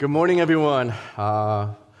Good morning, everyone.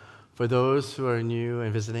 For those who are new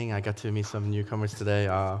and visiting, I got to meet some newcomers today.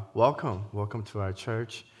 Welcome. Welcome to our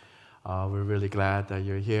church. We're really glad that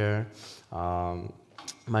you're here.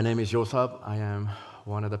 My name is Josep. I am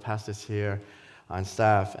one of the pastors here on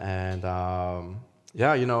staff. And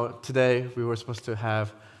today we were supposed to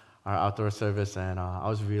have our outdoor service, and I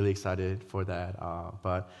was really excited for that.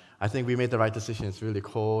 But I think we made the right decision. It's really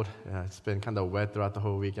cold. It's been kind of wet throughout the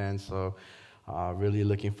whole weekend, so really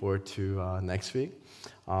looking forward to next week.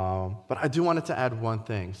 But I do wanted to add one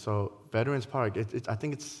thing. So Veterans Park, I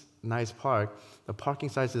think it's a nice park. The parking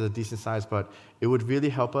size is a decent size, but it would really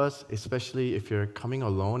help us, especially if you're coming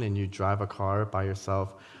alone and you drive a car by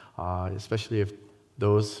yourself, especially if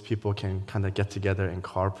those people can kind of get together and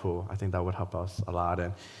carpool. I think that would help us a lot.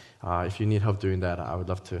 And if you need help doing that, I would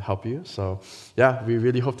love to help you. So yeah, we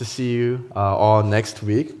really hope to see you all next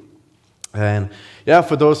week. And yeah,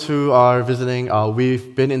 for those who are visiting,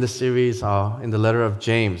 we've been in the series in the letter of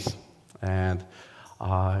James, and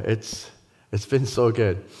it's been so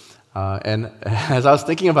good. And as I was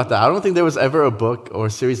thinking about that, I don't think there was ever a book or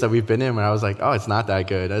series that we've been in where I was like, oh, it's not that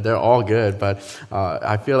good. They're all good, but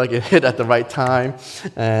I feel like it hit at the right time.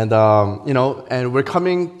 And and we're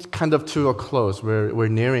coming kind of to a close. We're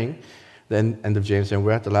nearing the end of James, and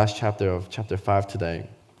we're at the last chapter of chapter 5 today.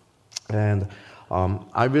 And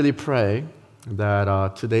I really pray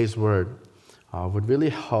that today's word would really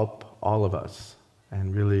help all of us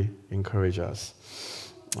and really encourage us.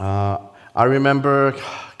 I remember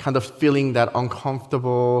kind of feeling that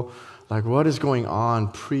uncomfortable, like what is going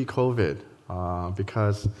on pre-COVID,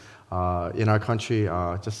 because in our country,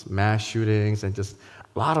 just mass shootings and just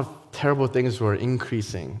a lot of terrible things were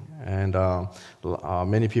increasing, and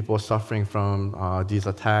many people suffering from these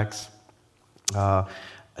attacks.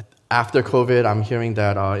 After COVID, I'm hearing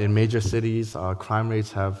that in major cities, crime rates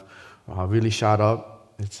have really shot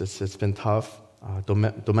up. It's been tough.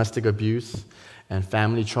 Domestic abuse and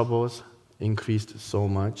family troubles increased so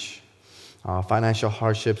much. Financial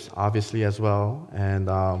hardships, obviously, as well. And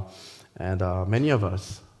many of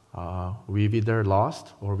us, we've either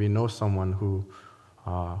lost or we know someone who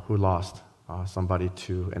lost somebody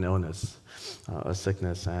to an illness, a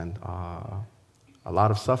sickness, and a lot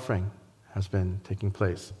of suffering has been taking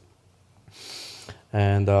place.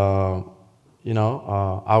 And, our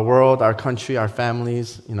world, our country, our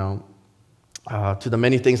families, to the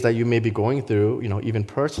many things that you may be going through, even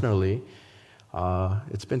personally,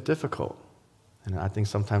 it's been difficult. And I think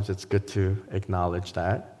sometimes it's good to acknowledge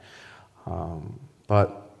that.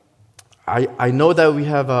 But I know that we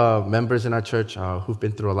have members in our church who've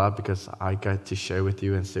been through a lot, because I get to share with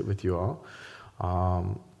you and sit with you all.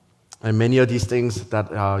 And many of these things that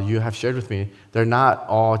you have shared with me, they're not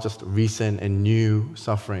all just recent and new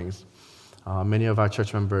sufferings. Many of our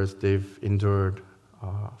church members, they've endured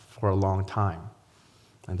for a long time,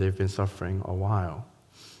 and they've been suffering a while.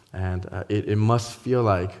 And it must feel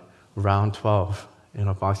like round 12 in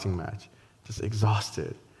a boxing match, just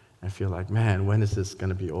exhausted, and feel like, man, when is this going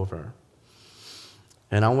to be over?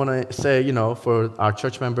 And I want to say, for our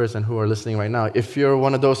church members and who are listening right now, if you're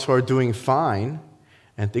one of those who are doing fine,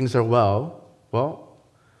 and things are well,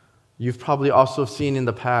 you've probably also seen in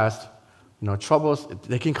the past, troubles,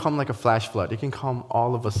 they can come like a flash flood. They can come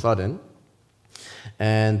all of a sudden.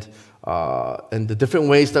 And the different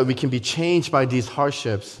ways that we can be changed by these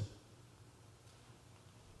hardships,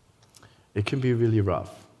 it can be really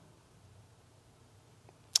rough.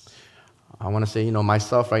 I want to say,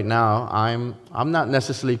 myself right now, I'm not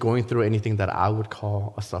necessarily going through anything that I would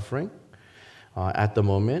call a suffering at the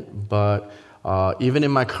moment, but even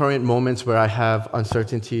in my current moments where I have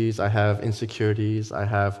uncertainties, I have insecurities, I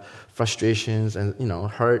have frustrations and,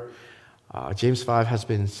 hurt, James 5 has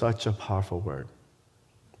been such a powerful word.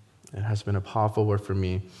 It has been a powerful word for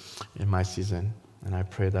me in my season, and I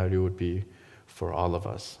pray that it would be for all of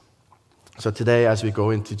us. So today, as we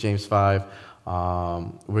go into James 5,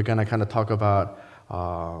 we're going to kind of talk about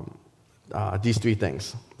these three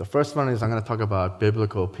things. The first one is I'm going to talk about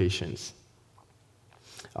biblical patience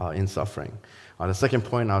in suffering. The second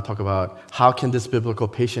point, I'll talk about how can this biblical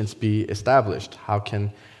patience be established? How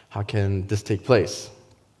can this take place?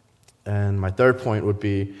 And my third point would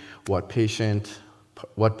be what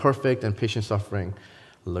perfect and patient suffering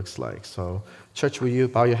looks like. So, church, will you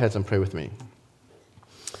bow your heads and pray with me?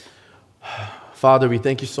 Father, we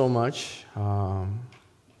thank you so much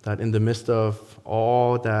that in the midst of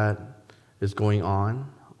all that is going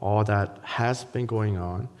on, all that has been going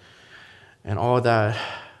on, and all that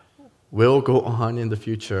will go on in the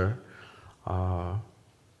future,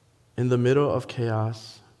 in the middle of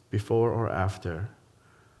chaos, before or after,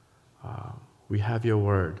 we have your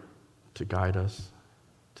word to guide us,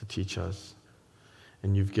 to teach us.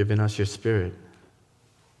 And you've given us your Spirit.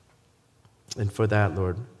 And for that,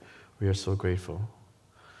 Lord, we are so grateful.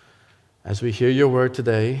 As we hear your word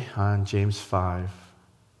today on James 5,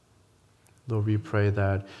 Lord, we pray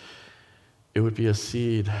that it would be a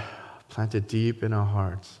seed planted deep in our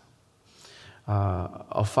hearts.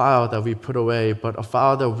 A file that we put away, but a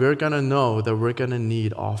file that we're going to know that we're going to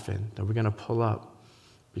need often, that we're going to pull up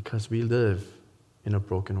because we live in a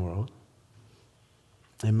broken world.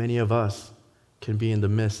 And many of us can be in the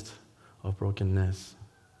midst of brokenness.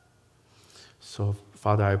 So,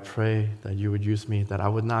 Father, I pray that you would use me, that I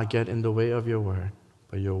would not get in the way of your word,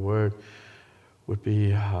 but your word would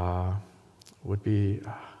be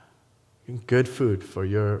good food for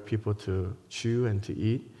your people to chew and to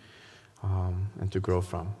eat and to grow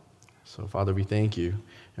from. So, Father, we thank you,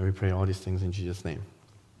 and we pray all these things in Jesus' name.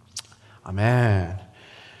 Amen.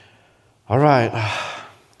 All right,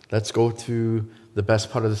 let's go to the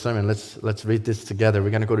best part of the sermon. Let's read this together.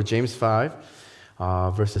 We're going to go to James 5,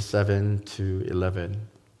 verses 7 to 11.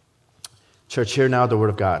 Church, hear now the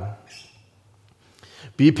word of God.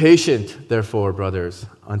 Be patient, therefore, brothers,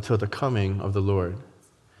 until the coming of the Lord.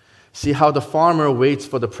 See how the farmer waits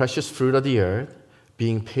for the precious fruit of the earth,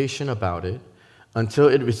 being patient about it, until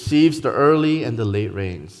it receives the early and the late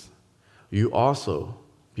rains. You also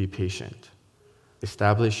be patient.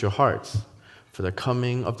 Establish your hearts, for the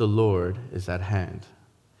coming of the Lord is at hand.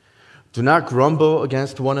 Do not grumble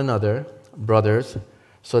against one another, brothers,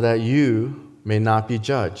 so that you may not be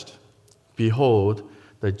judged. Behold,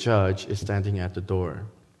 the judge is standing at the door.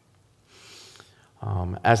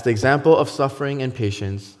 As the example of suffering and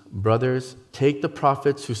patience, brothers, take the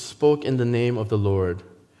prophets who spoke in the name of the Lord.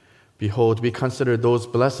 Behold, we consider those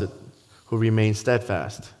blessed who remain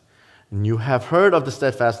steadfast. And you have heard of the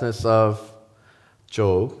steadfastness of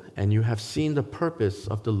Job, and you have seen the purpose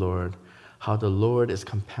of the Lord, how the Lord is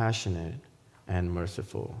compassionate and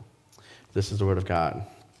merciful. This is the word of God.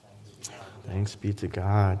 Thanks be to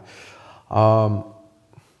God.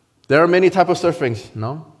 There are many types of sufferings,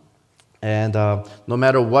 no? And no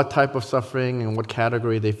matter what type of suffering and what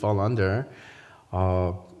category they fall under,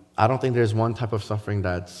 I don't think there's one type of suffering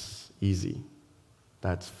that's easy,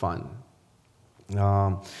 that's fun.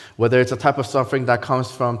 Whether it's a type of suffering that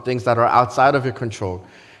comes from things that are outside of your control,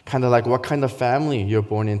 kind of like what kind of family you're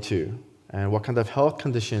born into and what kind of health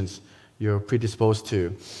conditions you're predisposed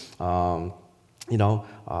to.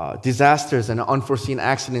 Disasters and unforeseen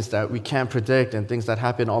accidents that we can't predict and things that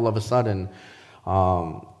happen all of a sudden.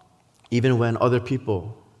 Even when other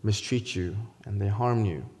people mistreat you and they harm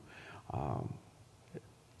you.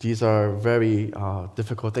 These are very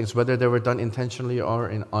difficult things, whether they were done intentionally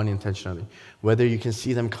or unintentionally. Whether you can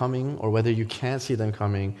see them coming or whether you can't see them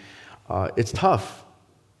coming, it's tough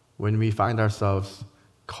when we find ourselves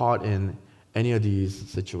caught in any of these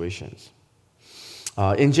situations.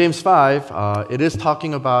 In James 5, it is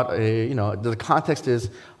talking about the context is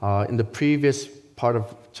in the previous part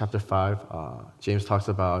of chapter 5, James talks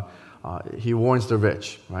about, he warns the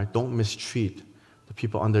rich, right? Don't mistreat the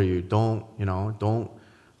people under you. Don't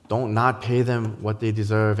not pay them what they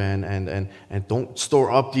deserve and don't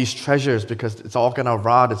store up these treasures because it's all going to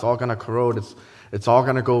rot, it's all going to corrode, it's all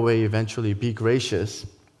going to go away eventually. Be gracious.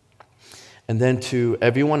 And then to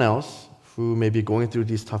everyone else who may be going through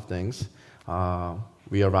these tough things,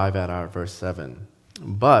 we arrive at our verse 7.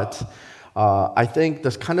 But I think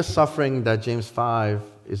this kind of suffering that James 5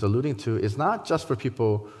 is alluding to is not just for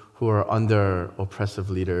people who are under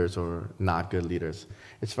oppressive leaders or not good leaders.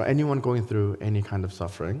 It's for anyone going through any kind of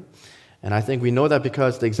suffering. And I think we know that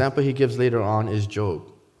because the example he gives later on is Job.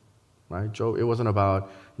 Right? Job, it wasn't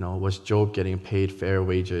about, was Job getting paid fair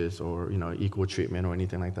wages or, equal treatment or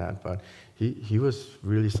anything like that, but he was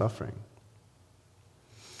really suffering.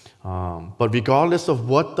 But regardless of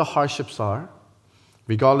what the hardships are,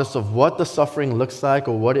 regardless of what the suffering looks like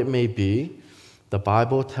or what it may be, the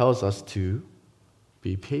Bible tells us to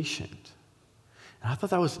be patient. And I thought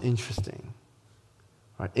that was interesting.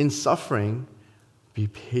 Right? In suffering, be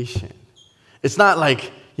patient. It's not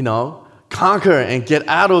like, conquer and get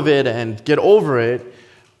out of it and get over it,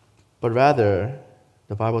 but rather,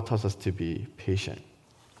 the Bible tells us to be patient.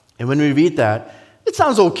 And when we read that, it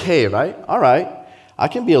sounds okay, right? All right, I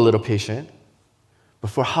can be a little patient, but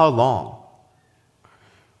for how long?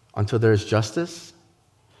 Until there is justice?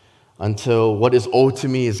 Until what is owed to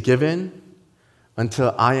me is given?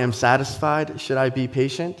 Until I am satisfied, should I be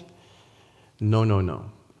patient?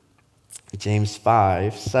 No. James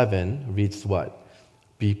 5:7 reads what?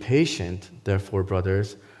 Be patient, therefore,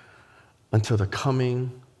 brothers, until the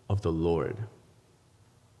coming of the Lord.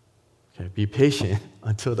 Okay, be patient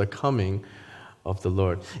until the coming of the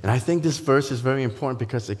Lord. And I think this verse is very important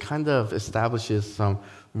because it kind of establishes some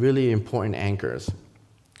really important anchors.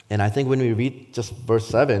 And I think when we read just verse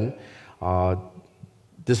 7,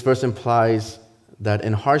 this verse implies that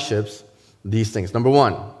in hardships, these things. Number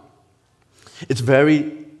one, it's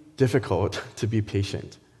very difficult to be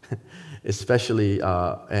patient, especially,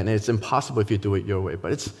 and it's impossible if you do it your way,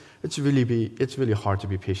 but it's really hard to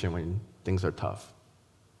be patient when things are tough.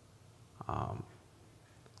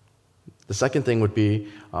 The second thing would be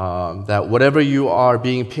that whatever you are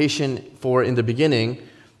being patient for in the beginning,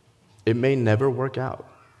 it may never work out.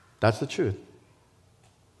 That's the truth.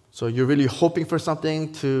 So you're really hoping for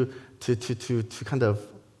something to kind of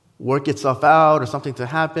work itself out or something to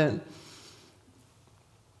happen.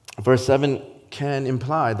 Verse 7 can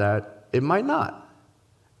imply that it might not,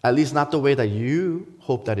 at least not the way that you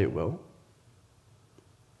hope that it will.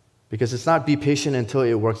 Because it's not be patient until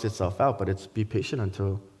it works itself out, but it's be patient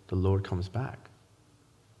until the Lord comes back.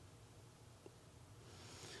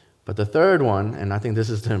 But the third one, and I think this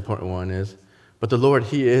is the important one, is, but the Lord,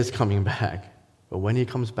 He is coming back. But when He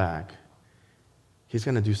comes back, He's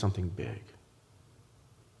going to do something big.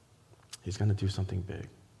 He's going to do something big.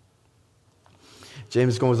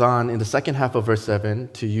 James goes on in the second half of verse 7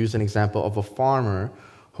 to use an example of a farmer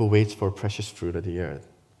who waits for precious fruit of the earth.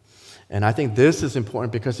 And I think this is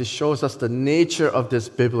important because it shows us the nature of this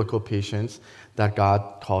biblical patience that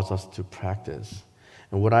God calls us to practice.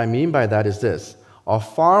 And what I mean by that is this. A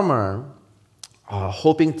farmer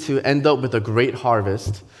hoping to end up with a great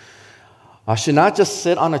harvest should not just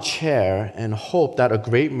sit on a chair and hope that a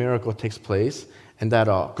great miracle takes place and that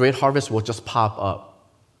a great harvest will just pop up.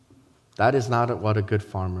 That is not what a good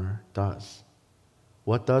farmer does.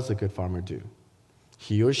 What does a good farmer do?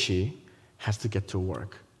 He or she has to get to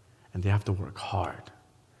work, and they have to work hard.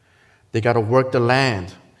 They got to work the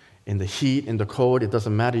land in the heat, in the cold. It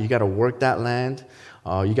doesn't matter. You got to work that land.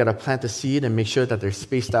 You got to plant the seed and make sure that they're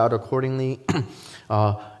spaced out accordingly.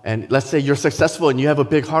 And let's say you're successful and you have a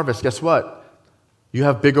big harvest. Guess what? You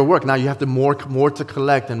have bigger work. Now you have more to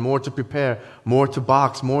collect and more to prepare, more to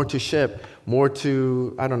box, more to ship, more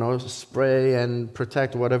to, spray and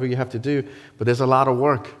protect, whatever you have to do. But there's a lot of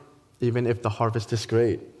work, even if the harvest is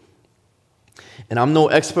great. And I'm no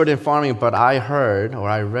expert in farming, but I heard or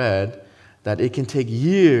I read that it can take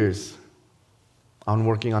years on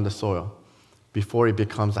working on the soil before it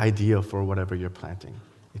becomes ideal for whatever you're planting.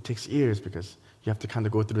 It takes years because you have to kind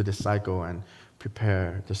of go through this cycle and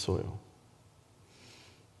prepare the soil.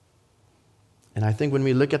 And I think when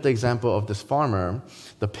we look at the example of this farmer,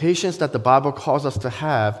 the patience that the Bible calls us to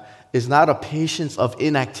have is not a patience of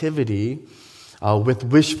inactivity with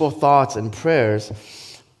wishful thoughts and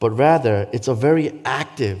prayers, but rather it's a very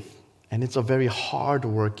active and it's a very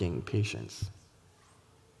hard-working patience.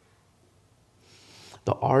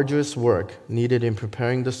 The arduous work needed in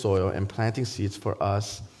preparing the soil and planting seeds for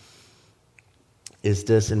us is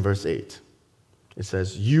this in verse 8. It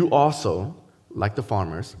says, "You also, like the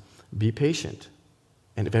farmers, be patient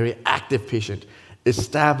and very active patient.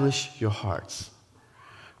 Establish your hearts,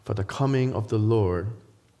 for the coming of the Lord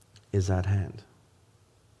is at hand."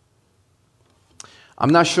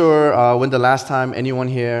 I'm not sure when the last time anyone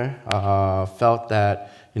here felt that,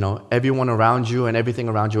 everyone around you and everything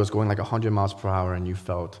around you was going like 100 miles per hour and you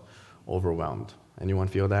felt overwhelmed. Anyone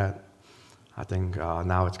feel that? I think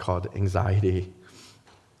now it's called anxiety.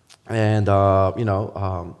 And,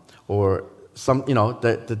 or some,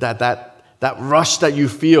 that rush that you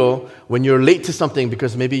feel when you're late to something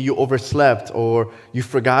because maybe you overslept or you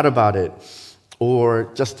forgot about it, or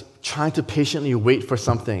just trying to patiently wait for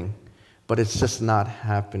something, but it's just not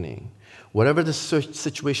happening. Whatever the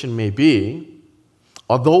situation may be,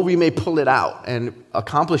 although we may pull it out and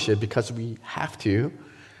accomplish it because we have to,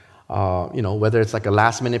 whether it's like a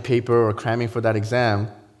last-minute paper or cramming for that exam,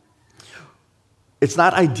 it's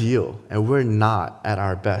not ideal, and we're not at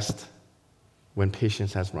our best when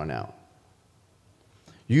patience has run out.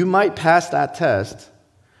 You might pass that test,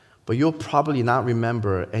 but you'll probably not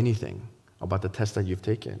remember anything about the test that you've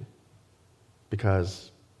taken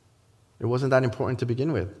because it wasn't that important to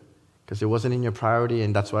begin with, because it wasn't in your priority,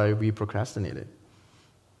 and that's why we procrastinated.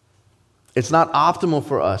 It's not optimal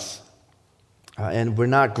for us, and we're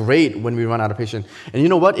not great when we run out of patience. And you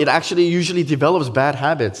know what? It actually usually develops bad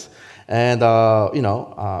habits. And, I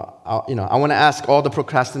want to ask all the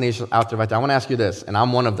procrastination out there right there. I want to ask you this, and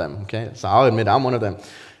I'm one of them, okay? So I'll admit I'm one of them.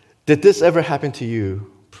 Did this ever happen to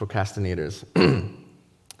you, procrastinators?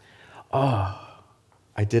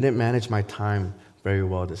 I didn't manage my time very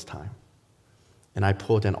well this time, and I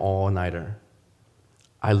pulled an all-nighter.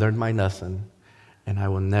 I learned my lesson, and I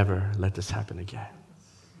will never let this happen again.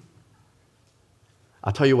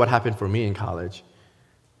 I'll tell you what happened for me in college.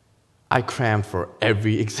 I crammed for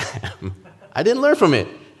every exam. I didn't learn from it.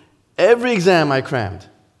 Every exam I crammed.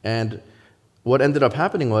 And what ended up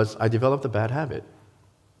happening was I developed a bad habit.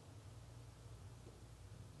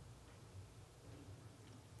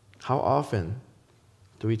 How often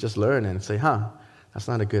do we just learn and say, that's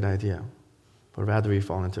not a good idea, but rather we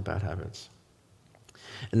fall into bad habits?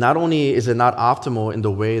 And not only is it not optimal in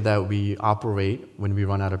the way that we operate when we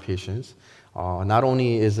run out of patience, not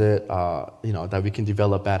only is it that we can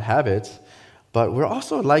develop bad habits, but we're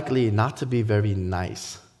also likely not to be very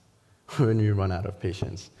nice when we run out of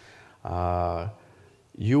patience.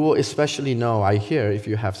 You will especially know, I hear, if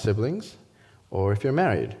you have siblings or if you're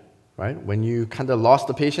married, right? When you kind of lost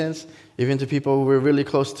the patience, even to people we're really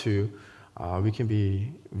close to, we can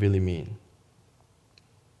be really mean.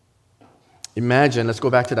 Imagine, let's go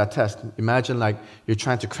back to that test. Imagine like you're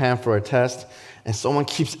trying to cram for a test and someone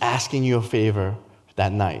keeps asking you a favor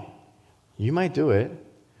that night. You might do it,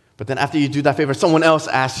 but then after you do that favor, someone else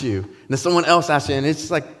asks you, and then someone else asks you, and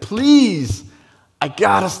it's like, please, I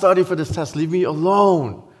gotta study for this test. Leave me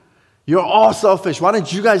alone. You're all selfish. Why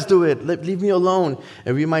don't you guys do it? Leave me alone.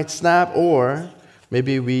 And we might snap, or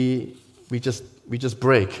maybe we just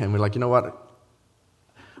break, and we're like, you know what?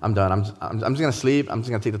 I'm done. I'm just going to sleep. I'm just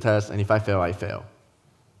going to take the test, and if I fail, I fail.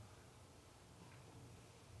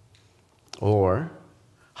 Or,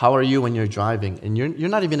 how are you when you're driving, and you're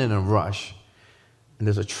not even in a rush, and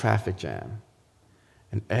there's a traffic jam,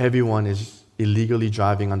 and everyone is illegally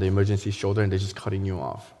driving on the emergency shoulder, and they're just cutting you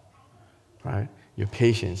off, right? Your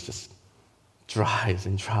patience just dries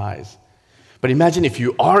and dries. But imagine if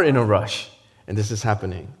you are in a rush, and this is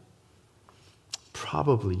happening.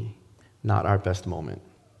 Probably not our best moment.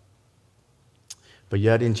 But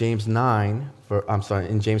yet in James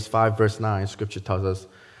 5, verse 9, Scripture tells us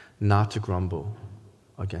not to grumble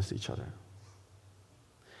against each other.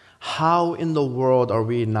 How in the world are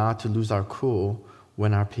we not to lose our cool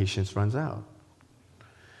when our patience runs out?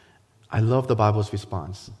 I love the Bible's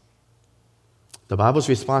response. The Bible's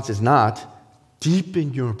response is not,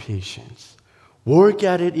 deepen your patience, work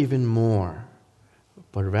at it even more,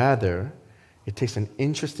 but rather, it takes an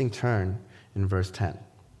interesting turn in verse 10.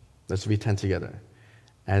 Let's read 10 together.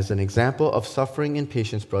 As an example of suffering and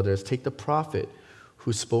patience, brothers, take the prophet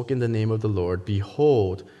who spoke in the name of the Lord.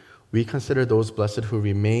 Behold, we consider those blessed who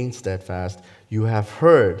remain steadfast. You have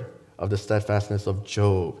heard of the steadfastness of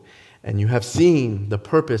Job, and you have seen the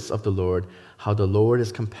purpose of the Lord, how the Lord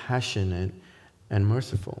is compassionate and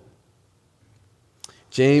merciful.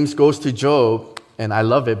 James goes to Job, and I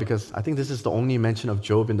love it because I think this is the only mention of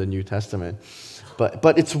Job in the New Testament.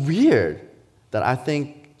 But it's weird that I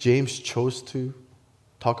think James chose to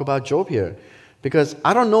talk about Job here, because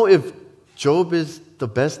I don't know if Job is the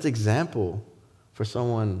best example for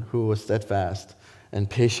someone who was steadfast and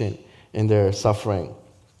patient in their suffering.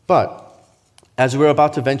 But as we're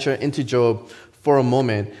about to venture into Job for a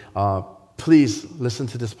moment, please listen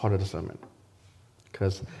to this part of the sermon,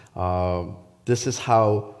 because this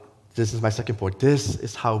is my second point. This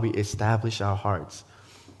is how we establish our hearts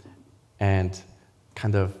and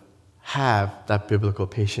kind of have that biblical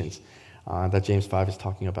patience that James 5 is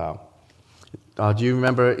talking about. Do you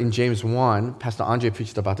remember in James 1, Pastor Andre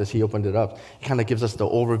preached about this, he opened it up. It kind of gives us the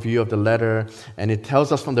overview of the letter, and it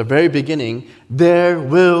tells us from the very beginning, there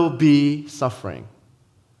will be suffering.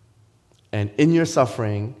 And in your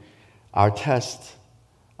suffering,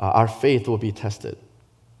 our faith will be tested.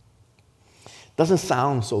 Doesn't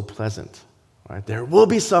sound so pleasant, right? There will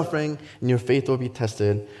be suffering, and your faith will be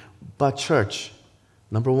tested. But church,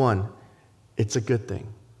 number one, it's a good thing.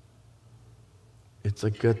 It's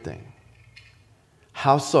a good thing.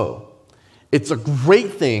 How so? It's a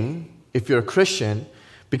great thing if you're a Christian,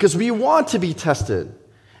 because we want to be tested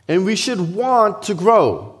and we should want to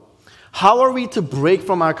grow. How are we to break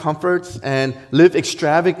from our comforts and live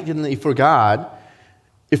extravagantly for God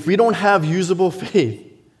if we don't have usable faith,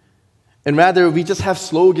 and rather we just have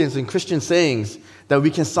slogans and Christian sayings that we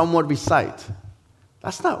can somewhat recite?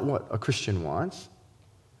 That's not what a Christian wants.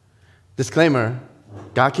 Disclaimer,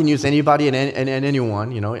 God can use anybody and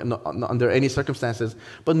anyone, under any circumstances.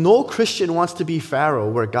 But no Christian wants to be Pharaoh,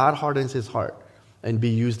 where God hardens his heart and be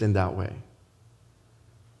used in that way.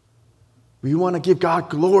 We want to give God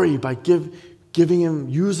glory by giving him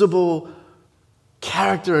usable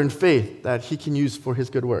character and faith that he can use for his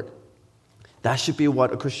good work. That should be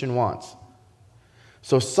what a Christian wants.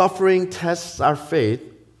 So suffering tests our faith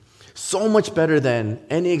so much better than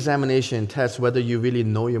any examination tests whether you really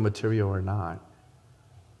know your material or not,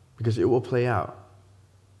 because it will play out.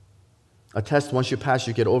 A test, once you pass,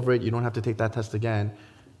 you get over it. You don't have to take that test again,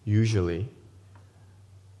 usually.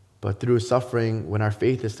 But through suffering, when our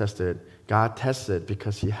faith is tested, God tests it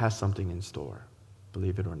because he has something in store,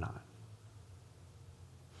 believe it or not.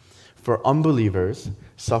 For unbelievers,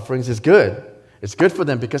 sufferings is good. It's good for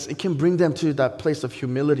them because it can bring them to that place of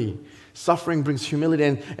humility. Suffering brings humility,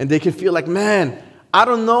 and they can feel like, man, I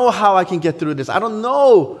don't know how I can get through this. I don't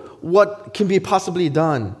know what can be possibly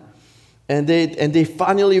done. And they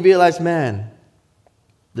finally realize, man,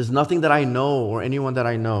 there's nothing that I know or anyone that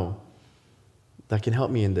I know that can help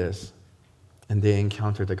me in this. And they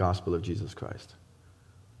encounter the gospel of Jesus Christ.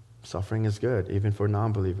 Suffering is good, even for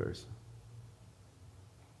non-believers.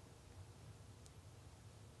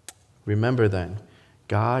 Remember then,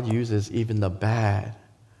 God uses even the bad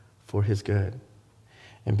for his good.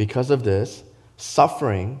 And because of this,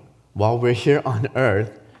 suffering while we're here on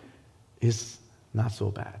earth is not so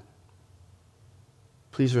bad.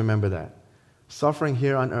 Please remember that. Suffering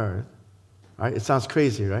here on earth, right? It sounds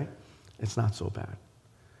crazy, right? It's not so bad.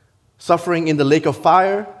 Suffering in the lake of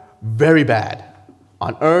fire, very bad.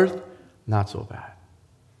 On earth, not so bad.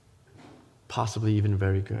 Possibly even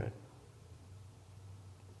very good.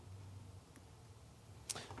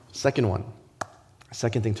 Second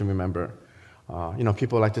thing to remember,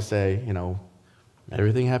 people like to say,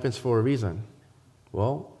 everything happens for a reason.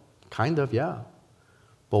 Well, kind of, yeah.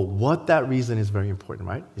 But what that reason is very important,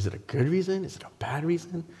 right? Is it a good reason? Is it a bad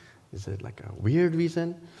reason? Is it like a weird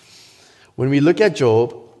reason? When we look at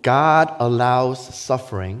Job, God allows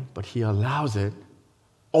suffering, but he allows it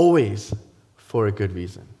always for a good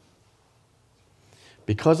reason.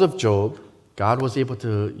 Because of Job, God was able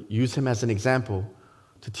to use him as an example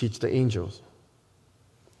to teach the angels.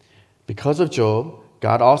 Because of Job,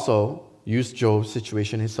 God also used Job's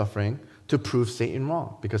situation, his suffering, to prove Satan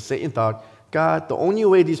wrong. Because Satan thought, God, the only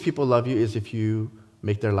way these people love you is if you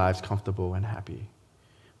make their lives comfortable and happy.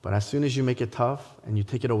 But as soon as you make it tough and you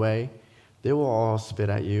take it away, they will all spit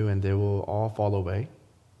at you and they will all fall away.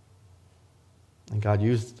 And God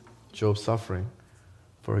used Job's suffering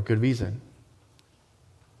for a good reason.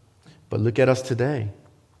 But look at us today.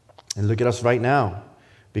 And look at us right now.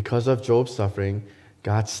 Because of Job's suffering,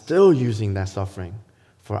 God's still using that suffering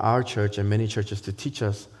for our church and many churches to teach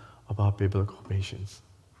us about biblical patience.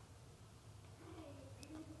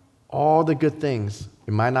 All the good things,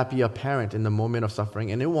 it might not be apparent in the moment of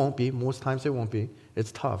suffering, and it won't be. Most times it won't be.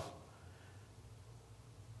 It's tough.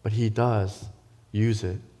 But he does use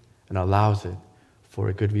it and allows it for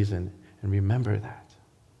a good reason. And remember that.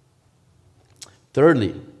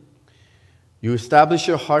 Thirdly, you establish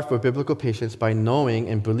your heart for biblical patience by knowing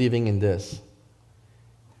and believing in this.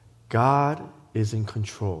 God is in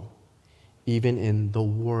control, even in the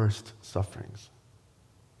worst sufferings.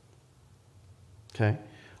 Okay?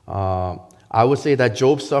 I would say that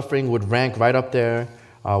Job's suffering would rank right up there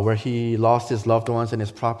where he lost his loved ones and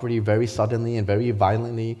his property very suddenly and very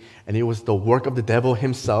violently, and it was the work of the devil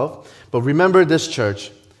himself. But remember this,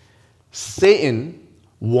 church, Satan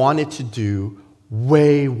wanted to do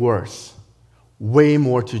way worse, way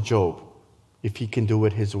more to Job if he can do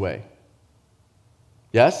it his way.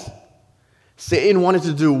 Yes? Satan wanted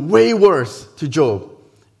to do way worse to Job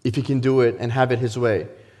if he can do it and have it his way.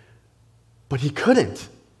 But he couldn't.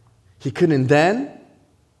 He couldn't then,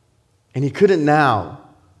 and he couldn't now,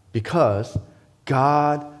 because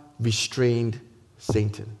God restrained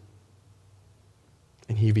Satan.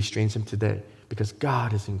 And he restrains him today, because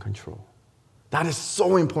God is in control. That is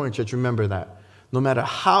so important, church. Remember that. No matter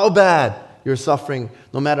how bad you're suffering,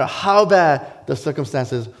 no matter how bad the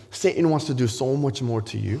circumstances, Satan wants to do so much more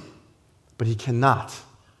to you, but he cannot,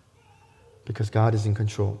 because God is in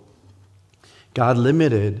control. God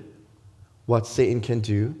limited what Satan can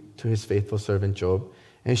do to his faithful servant Job.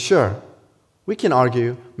 And sure, we can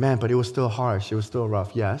argue, man, but it was still harsh, it was still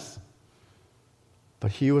rough. Yes,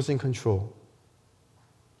 but he was in control.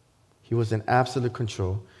 He was in absolute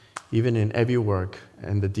control, even in every work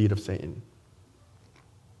and the deed of Satan.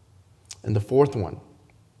 And the fourth one,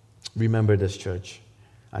 remember this, church.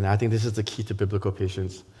 And I think this is the key to biblical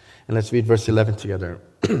patience. And let's read verse 11 together.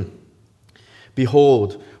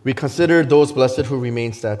 Behold, we consider those blessed who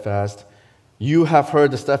remain steadfast. You have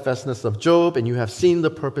heard the steadfastness of Job, and you have seen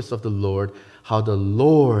the purpose of the Lord, how the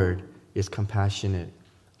Lord is compassionate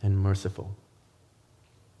and merciful.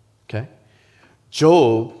 Okay?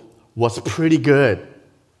 Job was pretty good,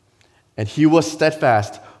 and he was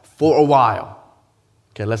steadfast for a while.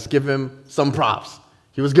 Okay, let's give him some props.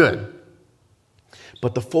 He was good.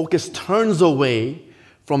 But the focus turns away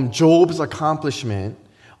from Job's accomplishment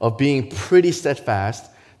of being pretty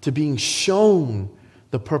steadfast to being shown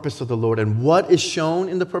the purpose of the Lord. And what is shown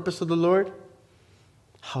in the purpose of the Lord?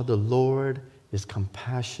 How the Lord is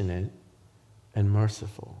compassionate and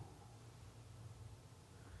merciful.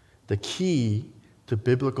 the key to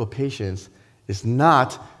biblical patience is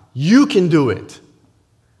not, you can do it.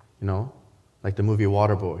 Like the movie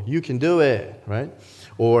Waterboy, you can do it, right?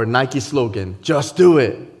 Or Nike slogan, just do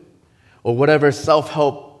it. Or whatever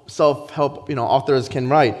self-help authors can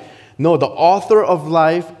write. No, the author of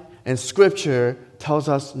life and Scripture tells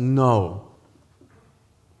us no.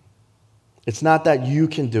 It's not that you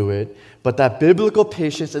can do it, but that biblical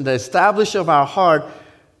patience and the establishment of our heart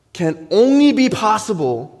can only be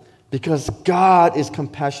possible because God is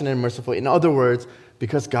compassionate and merciful. In other words,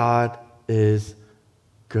 because God is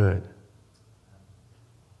good.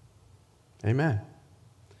 Amen.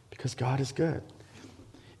 Because God is good.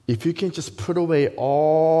 If you can just put away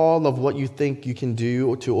all of what you think you can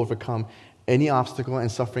do to overcome any obstacle and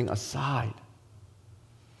suffering aside,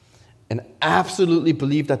 and absolutely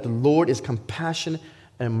believe that the Lord is compassionate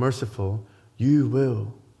and merciful, you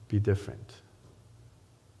will be different.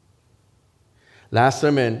 Last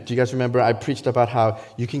sermon, do you guys remember I preached about how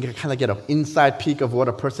you can kind of get an inside peek of what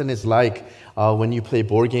a person is like when you play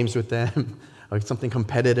board games with them, or something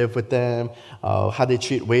competitive with them, how they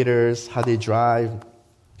treat waiters, how they drive.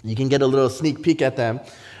 You can get a little sneak peek at them.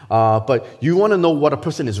 But you want to know what a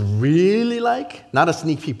person is really like? Not a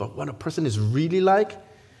sneak peek, but what a person is really like?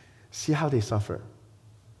 See how they suffer.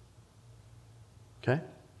 Okay?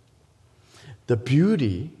 The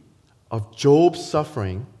beauty of Job's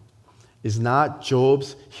suffering is not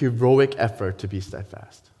Job's heroic effort to be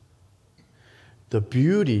steadfast. The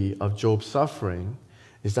beauty of Job's suffering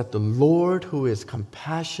is that the Lord, who is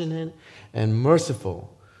compassionate and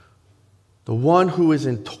merciful, the one who is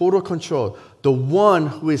in total control, the one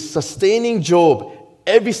who is sustaining Job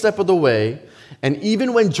every step of the way, and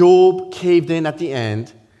even when Job caved in at the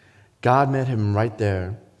end, God met him right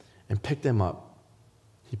there and picked him up.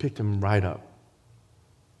 He picked him right up.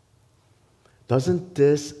 Doesn't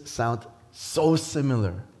this sound so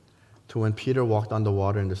similar to when Peter walked on the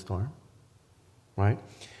water in the storm? Right?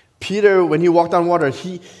 Peter, when he walked on water,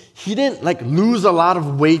 he didn't lose a lot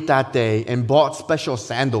of weight that day and bought special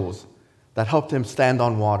sandals that helped him stand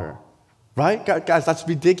on water. Right? Guys, that's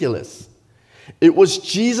ridiculous. It was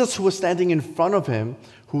Jesus who was standing in front of him,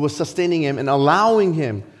 who was sustaining him and allowing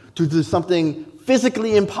him to do something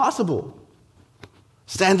physically impossible,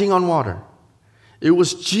 standing on water. It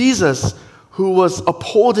was Jesus who was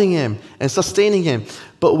upholding him and sustaining him.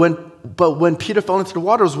 But when Peter fell into the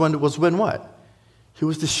water was when what? He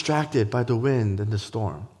was distracted by the wind and the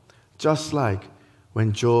storm, just like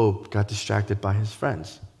when Job got distracted by his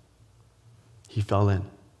friends. He fell in.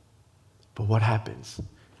 But what happens?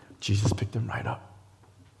 Jesus picked him right up.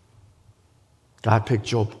 God picked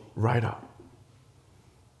Job right up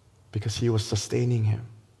because he was sustaining him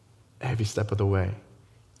every step of the way,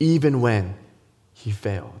 even when he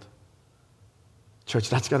failed. Church,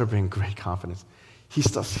 that's got to bring great confidence.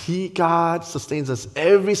 God sustains us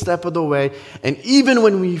every step of the way, and even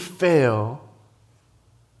when we fail,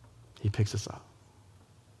 he picks us up.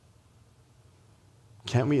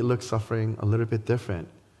 Can't we look suffering a little bit different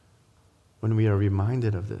when we are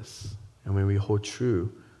reminded of this and when we hold true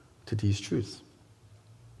to these truths?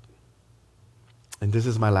 And this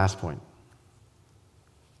is my last point.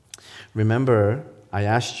 Remember, I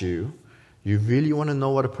asked you, you really want to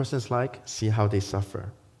know what a person is like? See how they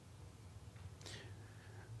suffer.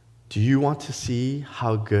 Do you want to see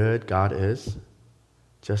how good God is?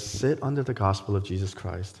 Just sit under the gospel of Jesus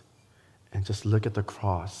Christ and just look at the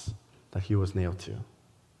cross that he was nailed to.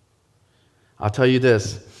 I'll tell you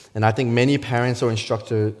this, and I think many parents or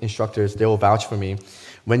instructors, they will vouch for me.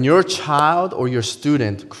 When your child or your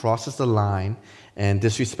student crosses the line and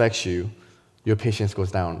disrespects you, your patience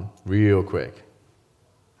goes down real quick.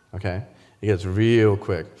 Okay? It gets real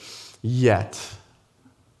quick. Yet,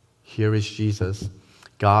 here is Jesus,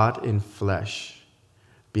 God in flesh,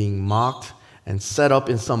 being mocked and set up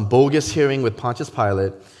in some bogus hearing with Pontius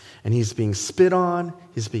Pilate, and he's being spit on,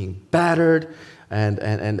 he's being battered, and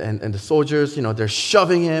the soldiers, they're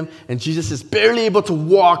shoving him, and Jesus is barely able to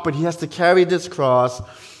walk, but he has to carry this cross.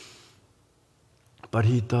 But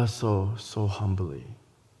he does so humbly.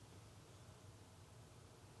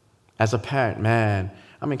 As a parent,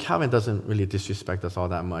 Calvin doesn't really disrespect us all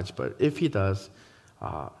that much, but if he does,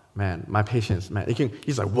 my patience,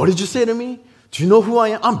 he's like, what did you say to me? Do you know who I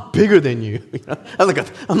am? I'm bigger than you. I'm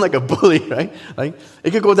like a bully, right?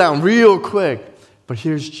 It could go down real quick. But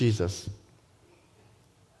here's Jesus,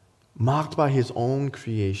 mocked by his own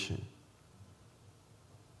creation,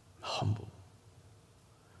 humble.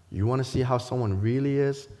 You want to see how someone really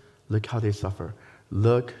is? Look how they suffer.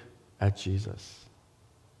 Look at Jesus.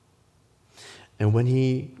 And when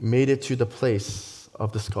he made it to the place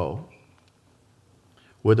of the skull,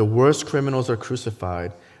 where the worst criminals are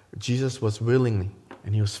crucified, Jesus was willingly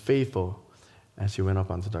and he was faithful as he went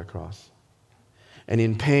up onto that cross. And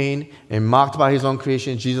in pain and mocked by his own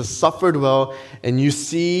creation, Jesus suffered well. And you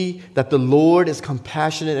see that the Lord is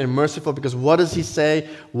compassionate and merciful, because what does he say?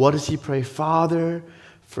 What does he pray? Father,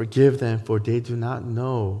 forgive them, for they do not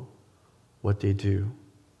know what they do.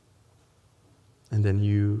 And then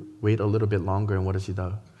you wait a little bit longer, and what does he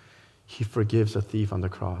do? He forgives a thief on the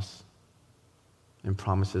cross and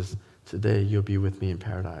promises, today you'll be with me in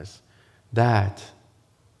paradise. That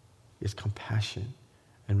is compassion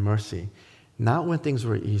and mercy. Not when things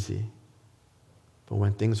were easy, but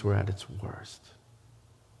when things were at its worst.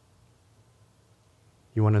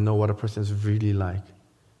 You want to know what a person is really like?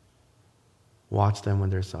 Watch them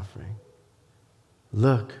when they're suffering.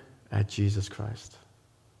 Look at Jesus Christ.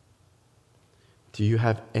 Do you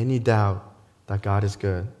have any doubt that God is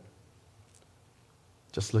good?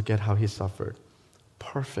 Just look at how he suffered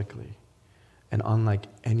perfectly and unlike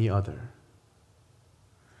any other.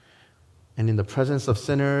 And in the presence of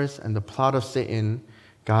sinners and the plot of Satan,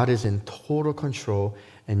 God is in total control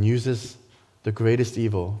and uses the greatest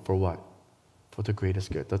evil for what? For the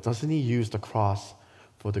greatest good. Doesn't he use the cross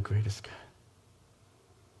for the greatest good?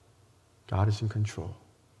 God is in control.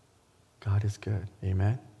 God is good.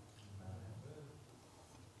 Amen?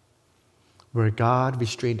 Where God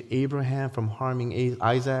restrained Abraham from harming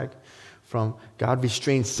Isaac, from God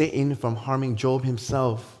restrained Satan from harming Job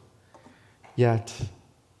himself, yet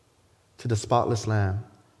to the spotless Lamb,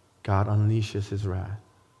 God unleashes his wrath.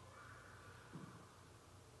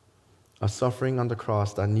 A suffering on the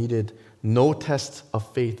cross that needed no test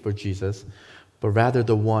of faith for Jesus, but rather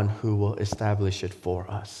the one who will establish it for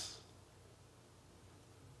us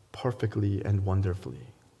perfectly and wonderfully.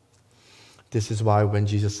 This is why when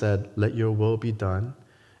Jesus said, "Let your will be done,"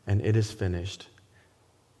 and it is finished,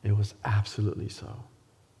 it was absolutely so.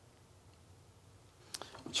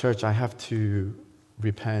 Church, I have to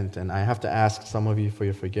repent, and I have to ask some of you for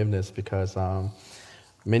your forgiveness, because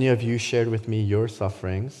many of you shared with me your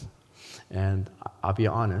sufferings, and I'll be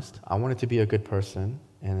honest, I wanted to be a good person,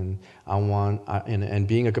 and and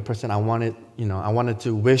being a good person, I wanted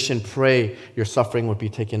to wish and pray your suffering would be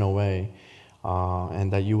taken away,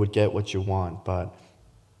 and that you would get what you want. But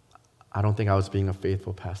I don't think I was being a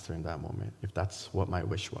faithful pastor in that moment, if that's what my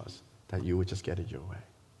wish was, that you would just get it your way.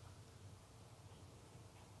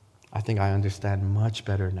 I think I understand much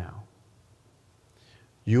better now.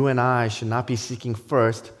 You and I should not be seeking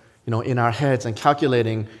first, in our heads and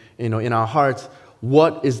calculating, in our hearts,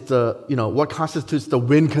 what constitutes the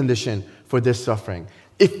win condition for this suffering.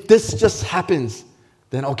 If this just happens,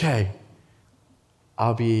 then okay,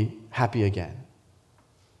 I'll be happy again.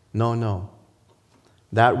 No.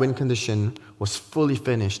 That win condition was fully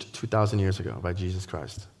finished 2,000 years ago by Jesus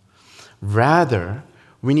Christ. Rather,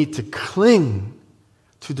 we need to cling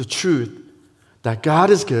to the truth that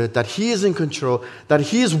God is good, that he is in control, that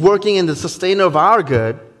he is working in the sustainer of our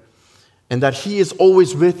good, and that he is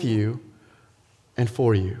always with you and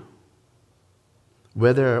for you.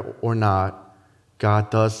 Whether or not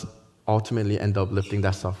God does ultimately end up lifting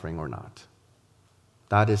that suffering or not.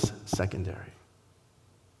 That is secondary.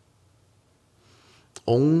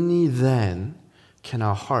 Only then can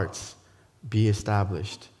our hearts be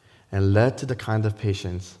established and led to the kind of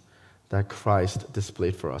patience that Christ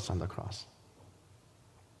displayed for us on the cross.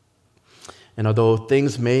 And although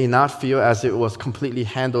things may not feel as it was completely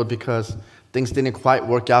handled because things didn't quite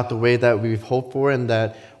work out the way that we've hoped for and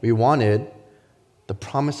that we wanted, the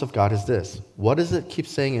promise of God is this. What does it keep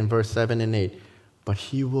saying in verse 7 and 8? But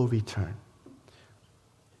he will return.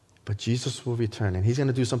 But Jesus will return, and he's going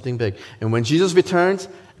to do something big. And when Jesus returns,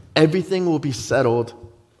 everything will be settled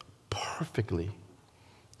perfectly,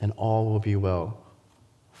 and all will be well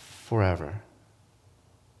forever,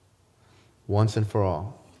 once and for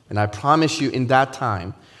all. And I promise you, in that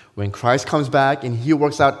time, when Christ comes back and he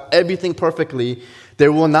works out everything perfectly,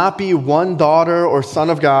 there will not be one daughter or son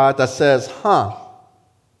of God that says,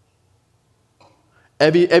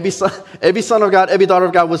 Every son of God, every daughter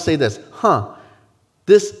of God will say this,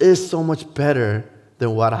 this is so much better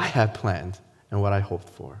than what I had planned and what I hoped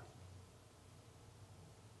for.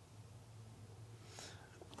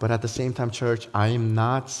 But at the same time, church, I am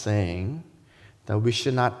not saying that we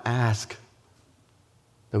should not ask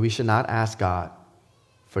God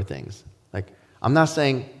for things. Like, I'm not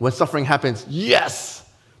saying when suffering happens, yes,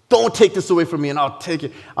 don't take this away from me and I'll take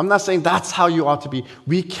it. I'm not saying that's how you ought to be.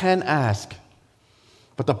 We can ask.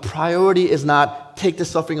 But the priority is not take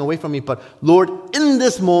this suffering away from me, but Lord, in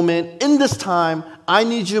this moment, in this time, I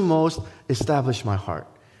need you most, establish my heart.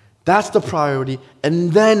 That's the priority.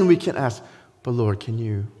 And then we can ask, but Lord, can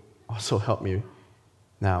you also help me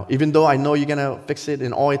Now, even though I know you're going to fix it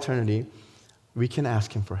in all eternity, we can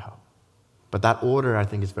ask him for help. But that order, I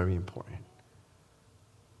think, is very important.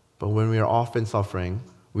 But when we are often suffering,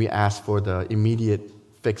 we ask for the immediate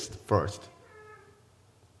fix first.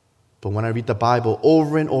 But when I read the Bible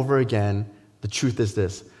over and over again, the truth is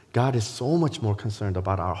this: God is so much more concerned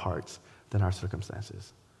about our hearts than our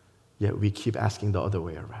circumstances. Yet we keep asking the other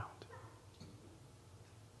way around.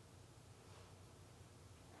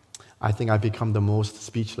 I think I become the most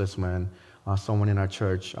speechless when someone in our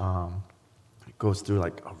church goes through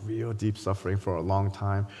like a real deep suffering for a long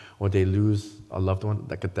time, or they lose a loved one,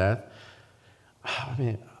 like a death. I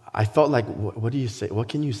mean, I felt like, what do you say? What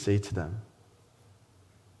can you say to them?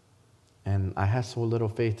 And I had so little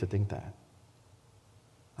faith to think that.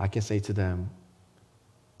 I can say to them,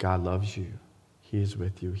 God loves you. He is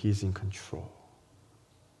with you. He's in control.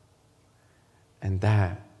 And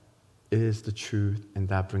that is the truth, and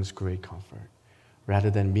that brings great comfort. Rather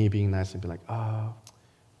than me being nice and be like,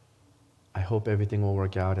 I hope everything will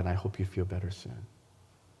work out, and I hope you feel better soon.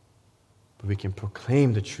 But we can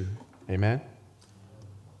proclaim the truth. Amen?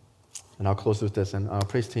 And I'll close with this. And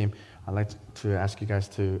praise team, I'd like to ask you guys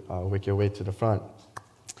to make your way to the front.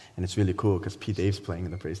 And it's really cool because P. Dave's playing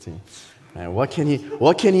in the praise team. And what can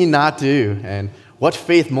he not do? And what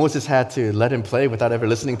faith Moses had to let him play without ever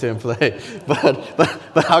listening to him play.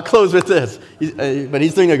 But I'll close with this. But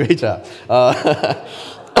he's doing a great job.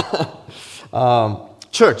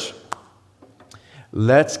 Church,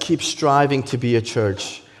 let's keep striving to be a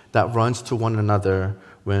church that runs to one another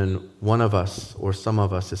when one of us or some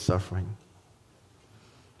of us is suffering.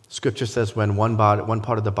 Scripture says when one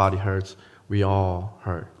part of the body hurts, we all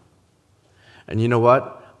hurt. And you know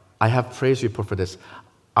what? I have praise report for this.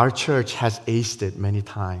 Our church has aced it many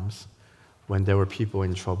times when there were people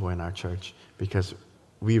in trouble in our church, because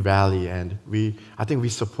we rally and I think we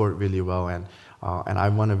support really well. And I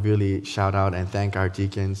want to really shout out and thank our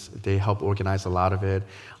deacons. They help organize a lot of it.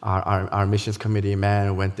 Our missions committee,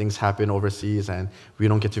 man, when things happen overseas and we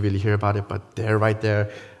don't get to really hear about it, but they're right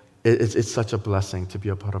there. It's such a blessing to be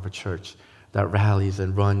a part of a church that rallies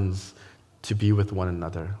and runs to be with one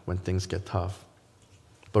another when things get tough.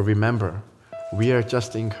 But remember, we are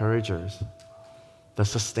just the encouragers. The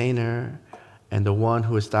sustainer and the one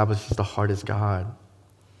who establishes the heart is God.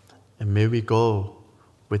 And may we go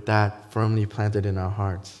with that firmly planted in our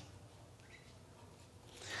hearts.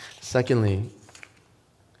 Secondly,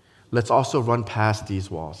 let's also run past these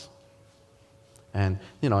walls. And,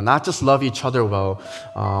 not just love each other well,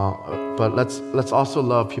 but let's also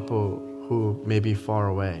love people who may be far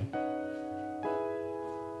away.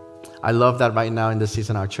 I love that right now in this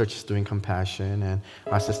season our church is doing compassion, and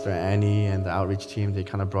our sister Annie and the outreach team, they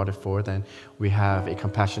kind of brought it forth, and we have a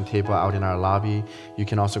compassion table out in our lobby. You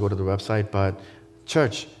can also go to the website, but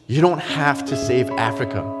church, you don't have to save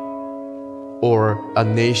Africa or a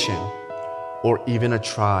nation or even a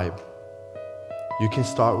tribe. You can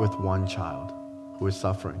start with one child who is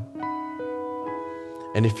suffering.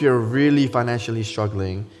 And if you're really financially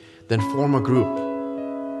struggling, then form a group,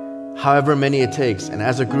 however many it takes. And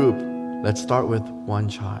as a group, let's start with one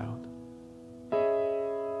child.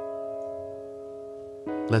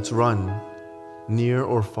 Let's run near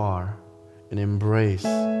or far and embrace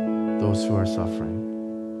those who are suffering.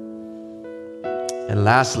 And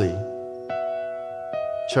lastly,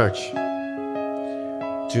 church,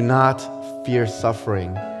 do not fear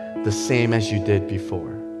suffering the same as you did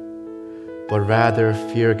before, but rather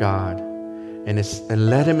fear God and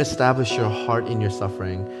let Him establish your heart in your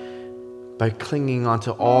suffering by clinging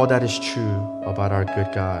onto all that is true about our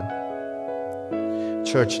good God.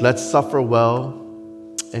 Church, let's suffer well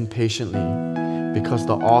and patiently, because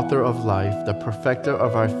the author of life, the perfecter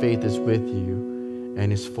of our faith, is with you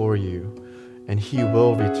and is for you, and He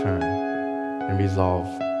will return and resolve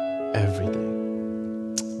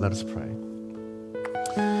everything. Let us pray.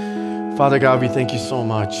 Father God, we thank you so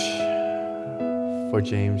much for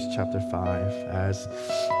James chapter 5, as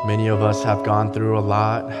many of us have gone through a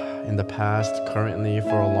lot in the past, currently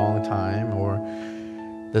for a long time, or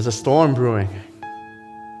there's a storm brewing.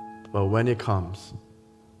 But when it comes,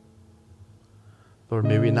 Lord,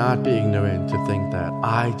 may we not be ignorant to think that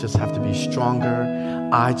I just have to be stronger,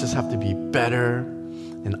 I just have to be better,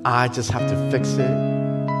 and I just have to fix it.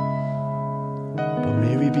 But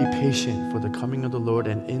may we be patient for the coming of the Lord,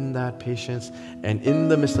 and in that patience and in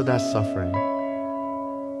the midst of that suffering,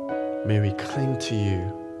 may we cling to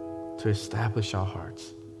you to establish our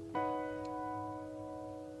hearts.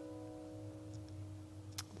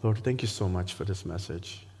 Lord, thank you so much for this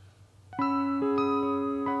message.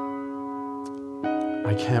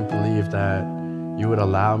 I can't believe that you would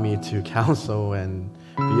allow me to counsel and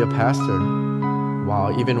be a pastor.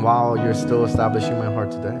 even while you're still establishing my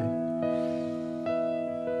heart today.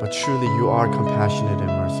 But truly, you are compassionate and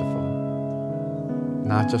merciful,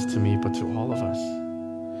 not just to me, but to all of us.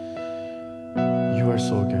 You are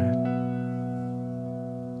so good.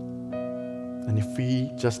 And if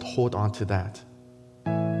we just hold on to that,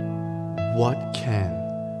 what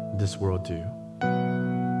can this world do?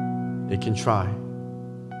 It can try.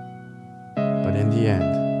 But in the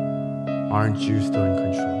end, aren't you still in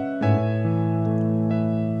control?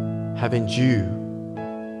 Haven't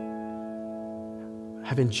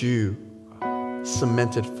you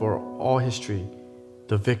cemented for all history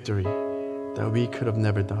the victory that we could have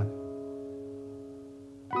never done?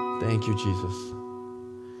 Thank you, Jesus.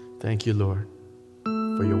 Thank you, Lord,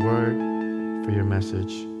 for your word, for your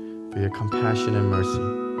message, for your compassion and mercy.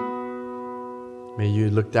 May you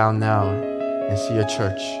look down now and see a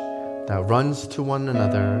church that runs to one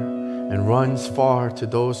another and runs far to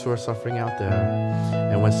those who are suffering out there.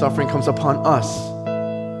 And when suffering comes upon us,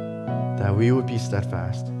 that we would be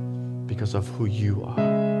steadfast because of who you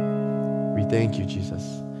are. We thank you,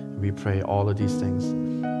 Jesus. We pray all of these things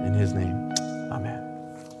in his name.